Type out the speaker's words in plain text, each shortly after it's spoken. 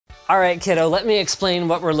All right, kiddo, let me explain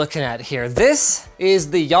what we're looking at here. This is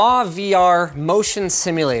the YAW VR motion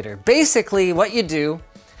simulator. Basically, what you do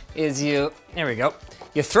is there we go.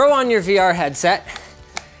 You throw on your VR headset,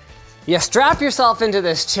 you strap yourself into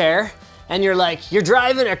this chair, and you're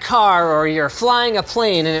driving a car or you're flying a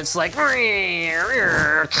plane, and it's like, you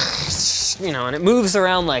know, and it moves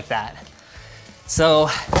around like that. So,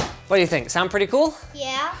 what do you think? Sound pretty cool?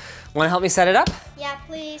 Yeah. Want to help me set it up? Yeah,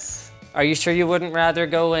 please. Are you sure you wouldn't rather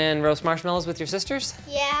go and roast marshmallows with your sisters?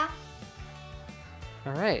 Yeah.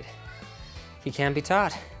 All right. He can be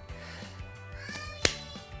taught.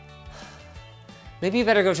 Maybe you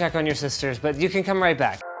better go check on your sisters, but you can come right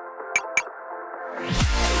back.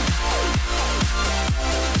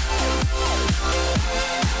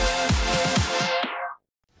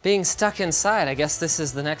 Being stuck inside, I guess this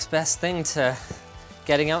is the next best thing to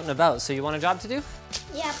getting out and about. So you want a job to do?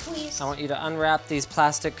 Yeah, please. I want you to unwrap these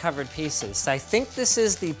plastic covered pieces. I think this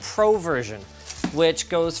is the Pro version, which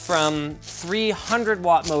goes from 300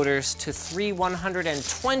 watt motors to 3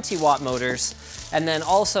 120 watt motors, and then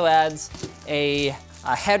also adds a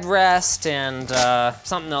headrest and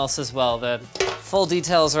something else as well. The full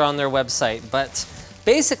details are on their website, but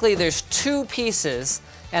basically there's two pieces,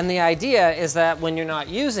 and the idea is that when you're not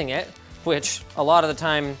using it, which a lot of the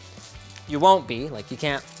time you won't be, like you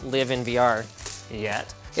can't live in VR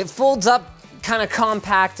yet, it folds up kind of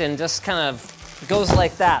compact and just kind of goes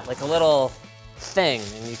like that, like a little thing,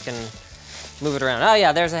 and you can move it around. Oh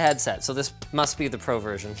yeah, there's a headset, so this must be the Pro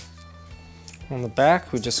version. On the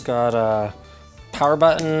back, we just got a power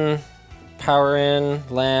button, power in,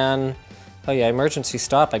 LAN. Oh yeah, emergency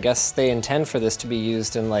stop. I guess they intend for this to be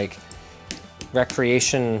used in like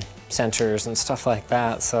recreation centers and stuff like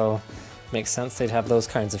that, so makes sense they'd have those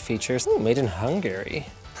kinds of features. Ooh, made in Hungary.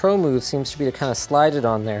 Pro move seems to be to kind of slide it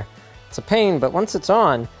on there. It's a pain, but once it's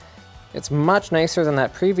on, it's much nicer than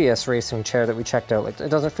that previous racing chair that we checked out. Like, it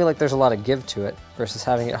doesn't feel like there's a lot of give to it versus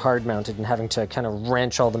having it hard mounted and having to kind of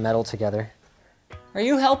wrench all the metal together. Are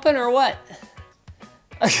you helping or what?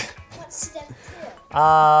 What's step 2?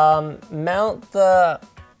 Mount the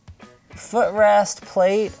footrest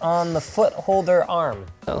plate on the foot holder arm.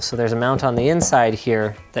 So there's a mount on the inside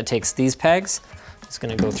here that takes these pegs. It's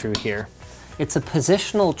gonna go through here. It's a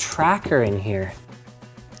positional tracker in here.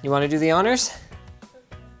 You wanna do the honors?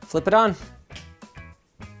 Flip it on.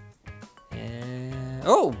 And,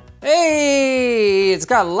 oh, hey, it's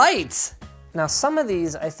got lights. Now some of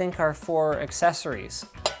these I think are for accessories,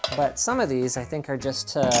 but some of these I think are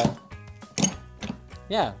just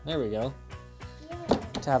yeah, there we go.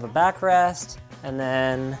 To have a backrest and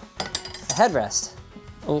then a headrest.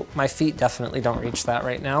 Oh, my feet definitely don't reach that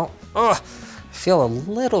right now. Oh, I feel a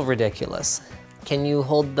little ridiculous. Can you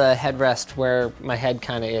hold the headrest where my head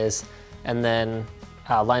kind of is and then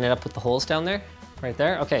line it up with the holes down there? Right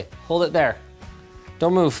there? Okay, hold it there.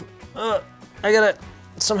 Don't move. I gotta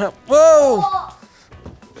somehow, whoa!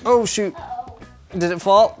 Oh shoot, did it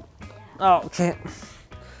fall? Oh, okay.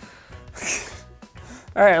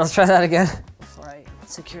 All right, let's try that again.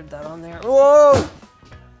 Secured that on there. Whoa!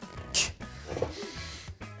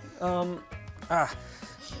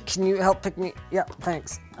 Can you help pick me? Yeah,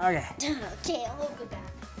 thanks. Okay. Okay, I'll go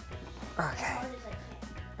back. Okay.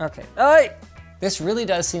 Okay. All right. This really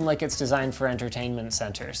does seem like it's designed for entertainment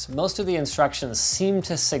centers. Most of the instructions seem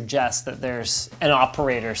to suggest that there's an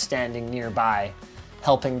operator standing nearby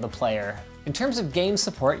helping the player. In terms of game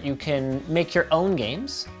support, you can make your own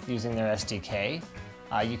games using their SDK.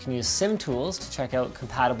 You can use sim tools to check out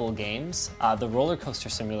compatible games. The roller coaster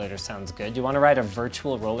simulator sounds good. You want to ride a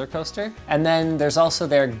virtual roller coaster? And then there's also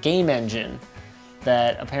their game engine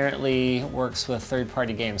that apparently works with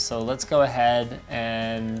third-party games. So let's go ahead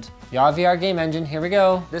and YAW VR game engine, here we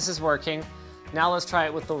go. This is working. Now let's try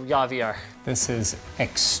it with the YAW VR. This is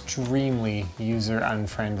extremely user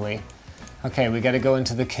unfriendly. Okay, we got to go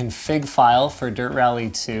into the config file for Dirt Rally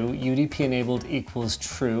 2. UDP enabled equals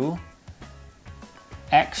true.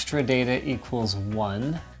 Extra data equals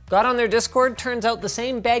 1. Got on their Discord, turns out the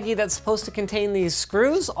same baggie that's supposed to contain these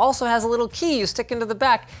screws also has a little key you stick into the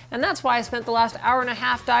back, and that's why I spent the last hour and a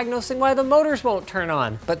half diagnosing why the motors won't turn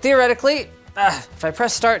on. But theoretically, if I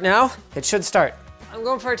press start now, it should start. I'm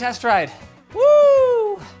going for a test ride.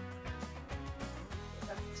 Woo!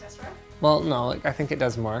 That's the test ride? Well, no, I think it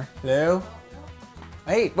does more. Hello?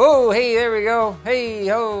 Hey, whoa, hey, there we go. Hey,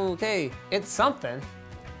 ho, okay. It's something.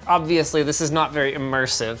 Obviously, this is not very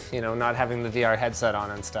immersive, you know, not having the VR headset on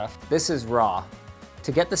and stuff. This is raw.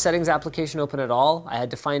 To get the settings application open at all, I had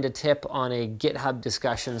to find a tip on a GitHub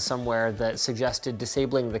discussion somewhere that suggested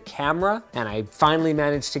disabling the camera, and I finally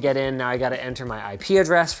managed to get in. Now I gotta enter my IP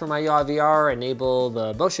address for my YAW VR, enable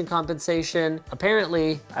the motion compensation.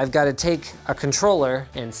 Apparently, I've gotta take a controller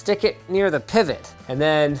and stick it near the pivot, and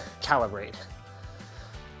then calibrate.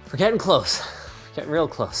 We're getting close, getting real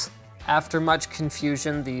close. After much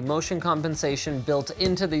confusion, the motion compensation built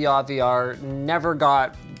into the YAW VR never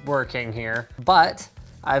got working here, but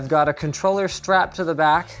I've got a controller strapped to the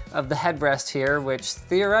back of the headrest here, which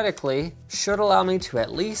theoretically should allow me to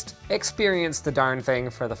at least experience the darn thing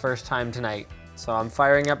for the first time tonight. So I'm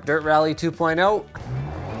firing up Dirt Rally 2.0.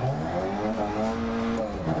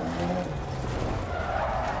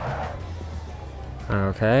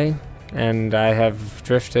 Okay, and I have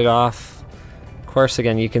drifted off course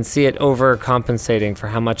again. You can see it overcompensating for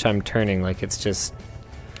how much I'm turning, like it's just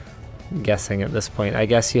guessing at this point. I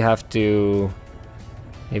guess you have to,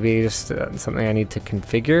 maybe just something I need to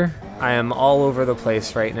configure. I am all over the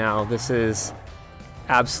place right now. This is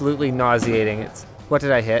absolutely nauseating. What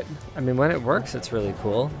did I hit? I mean, when it works, it's really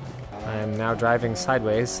cool. I am now driving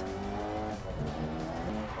sideways.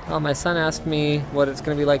 Well, my son asked me what it's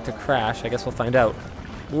gonna be like to crash. I guess we'll find out.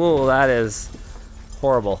 Whoa, that is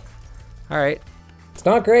horrible. All right. It's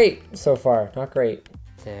not great so far, not great.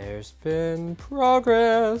 There's been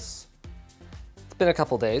progress. It's been a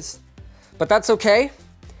couple days, but that's okay.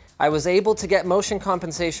 I was able to get motion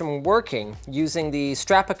compensation working using the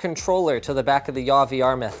strap a controller to the back of the YAW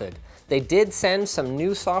VR method. They did send some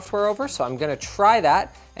new software over, so I'm gonna try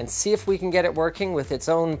that and see if we can get it working with its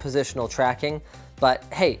own positional tracking. But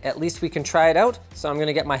hey, at least we can try it out, so I'm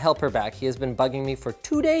gonna get my helper back. He has been bugging me for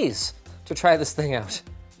 2 days to try this thing out.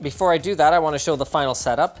 Before I do that, I want to show the final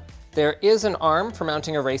setup. There is an arm for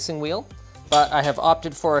mounting a racing wheel, but I have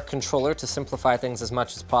opted for a controller to simplify things as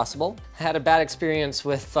much as possible. I had a bad experience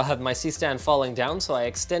with my C-stand falling down, so I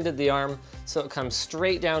extended the arm so it comes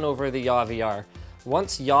straight down over the YAW VR.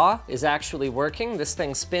 Once YAW is actually working, this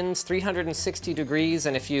thing spins 360 degrees,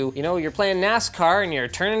 and if you're playing NASCAR and you're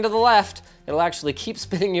turning to the left, it'll actually keep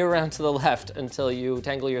spinning you around to the left until you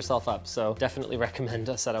tangle yourself up. So definitely recommend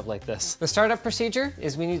a setup like this. The startup procedure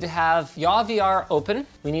is we need to have YAW VR open.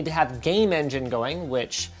 We need to have Game Engine going,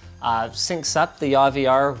 which syncs up the YAW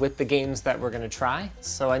VR with the games that we're gonna try.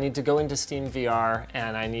 So I need to go into Steam VR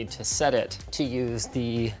and I need to set it to use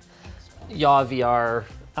the YAW VR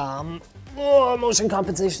motion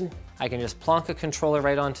compensation. I can just plonk a controller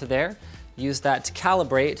right onto there, use that to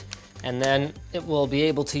calibrate, and then it will be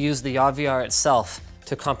able to use the YAW VR itself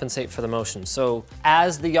to compensate for the motion. So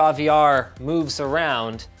as the YAW VR moves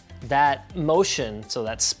around, that motion, so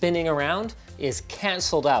that spinning around, is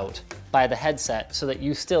canceled out by the headset so that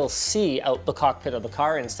you still see out the cockpit of the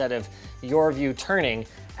car instead of your view turning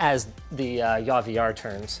as the YAW VR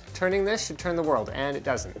turns. Turning this should turn the world, and it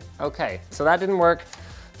doesn't. Okay, so that didn't work.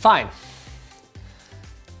 Fine.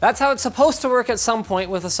 That's how it's supposed to work at some point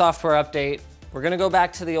with a software update. We're gonna go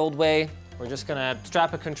back to the old way. We're just gonna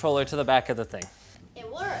strap a controller to the back of the thing.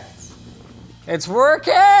 It works. It's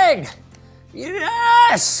working!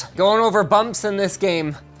 Yes! Going over bumps in this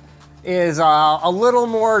game is a little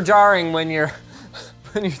more jarring when you're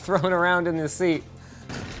thrown around in the seat.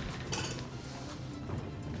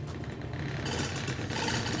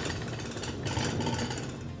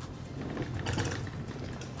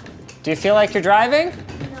 Do you feel like you're driving?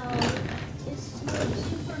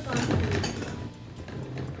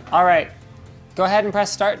 All right, go ahead and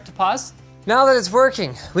press start to pause. Now that it's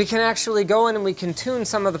working, we can actually go in and we can tune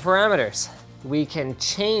some of the parameters. We can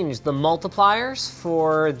change the multipliers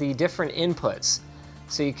for the different inputs.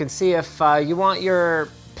 So you can see if you want your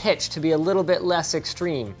pitch to be a little bit less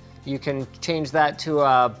extreme, you can change that to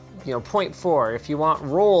 0.4. If you want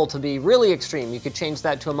roll to be really extreme, you could change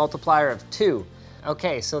that to a multiplier of 2.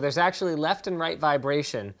 Okay, so there's actually left and right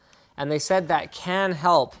vibration, and they said that can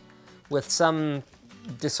help with some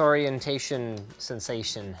disorientation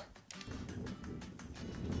sensation.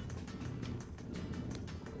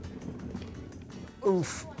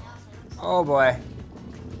 Oof. Oh boy.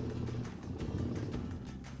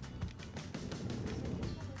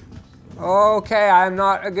 Okay, I'm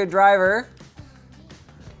not a good driver.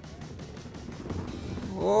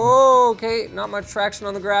 Okay, not much traction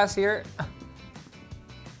on the grass here.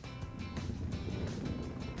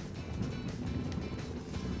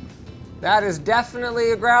 That is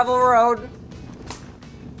definitely a gravel road.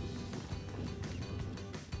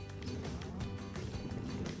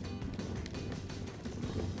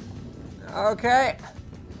 Okay.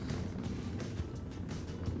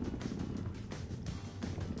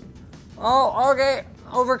 Oh, okay.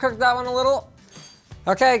 Overcooked that one a little.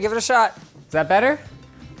 Okay, give it a shot. Is that better?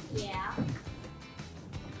 Yeah.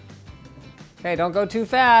 Okay, don't go too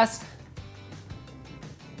fast.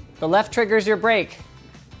 The left triggers your brake.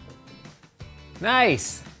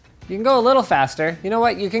 Nice. You can go a little faster. You know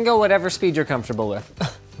what? You can go whatever speed you're comfortable with.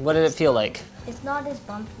 What did it feel like? It's not as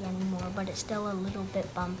bumpy anymore, but it's still a little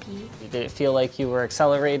bit bumpy. Did it feel like you were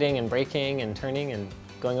accelerating and braking and turning and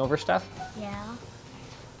going over stuff? Yeah.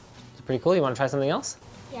 It's pretty cool. You want to try something else?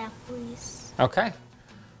 Yeah, please. Okay,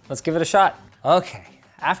 let's give it a shot. Okay,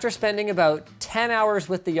 after spending about 10 hours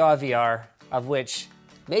with the YAW VR, of which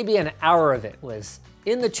maybe an hour of it was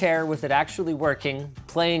in the chair with it actually working,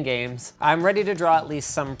 playing games, I'm ready to draw at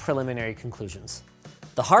least some preliminary conclusions.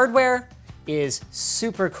 The hardware is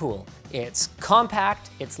super cool. It's compact,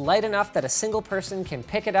 it's light enough that a single person can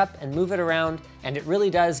pick it up and move it around, and it really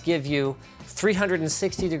does give you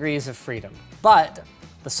 360 degrees of freedom. But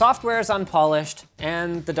the software is unpolished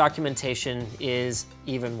and the documentation is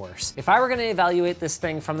even worse. If I were gonna evaluate this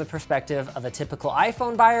thing from the perspective of a typical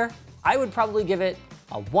iPhone buyer, I would probably give it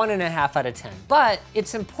a 1.5 out of 10. But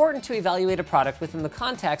it's important to evaluate a product within the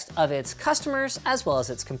context of its customers as well as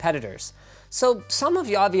its competitors. So some of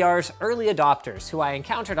YAW VR's early adopters, who I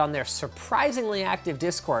encountered on their surprisingly active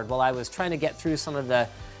Discord while I was trying to get through some of the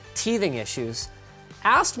teething issues,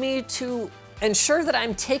 asked me to ensure that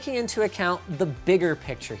I'm taking into account the bigger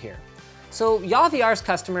picture here. So YAW VR's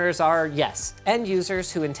customers are, yes, end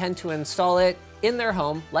users who intend to install it in their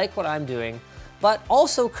home, like what I'm doing, but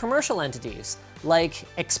also commercial entities, like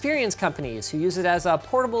experience companies who use it as a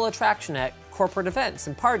portable attraction at corporate events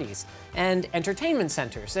and parties, and entertainment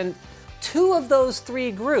centers. And two of those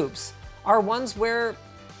three groups are ones where,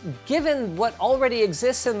 given what already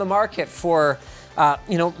exists in the market for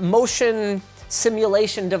motion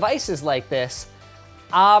simulation devices like this,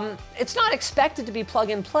 it's not expected to be plug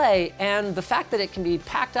and play, and the fact that it can be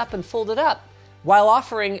packed up and folded up while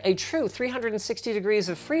offering a true 360 degrees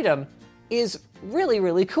of freedom is really,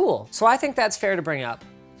 really cool. So I think that's fair to bring up.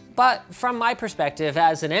 But from my perspective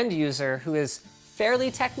as an end user who is fairly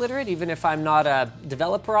tech literate, even if I'm not a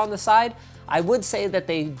developer on the side, I would say that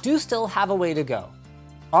they do still have a way to go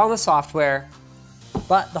on the software,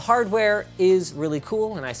 but the hardware is really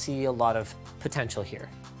cool and I see a lot of potential here.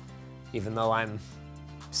 Even though I'm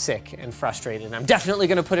sick and frustrated, I'm definitely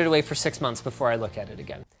gonna put it away for 6 months before I look at it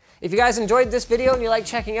again. If you guys enjoyed this video and you like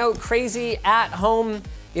checking out crazy at-home,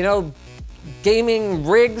 gaming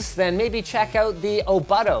rigs, then maybe check out the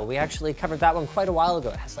Obutto. We actually covered that one quite a while ago.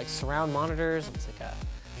 It has like surround monitors, it's like a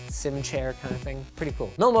sim chair kind of thing. Pretty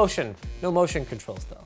cool. No motion controls though.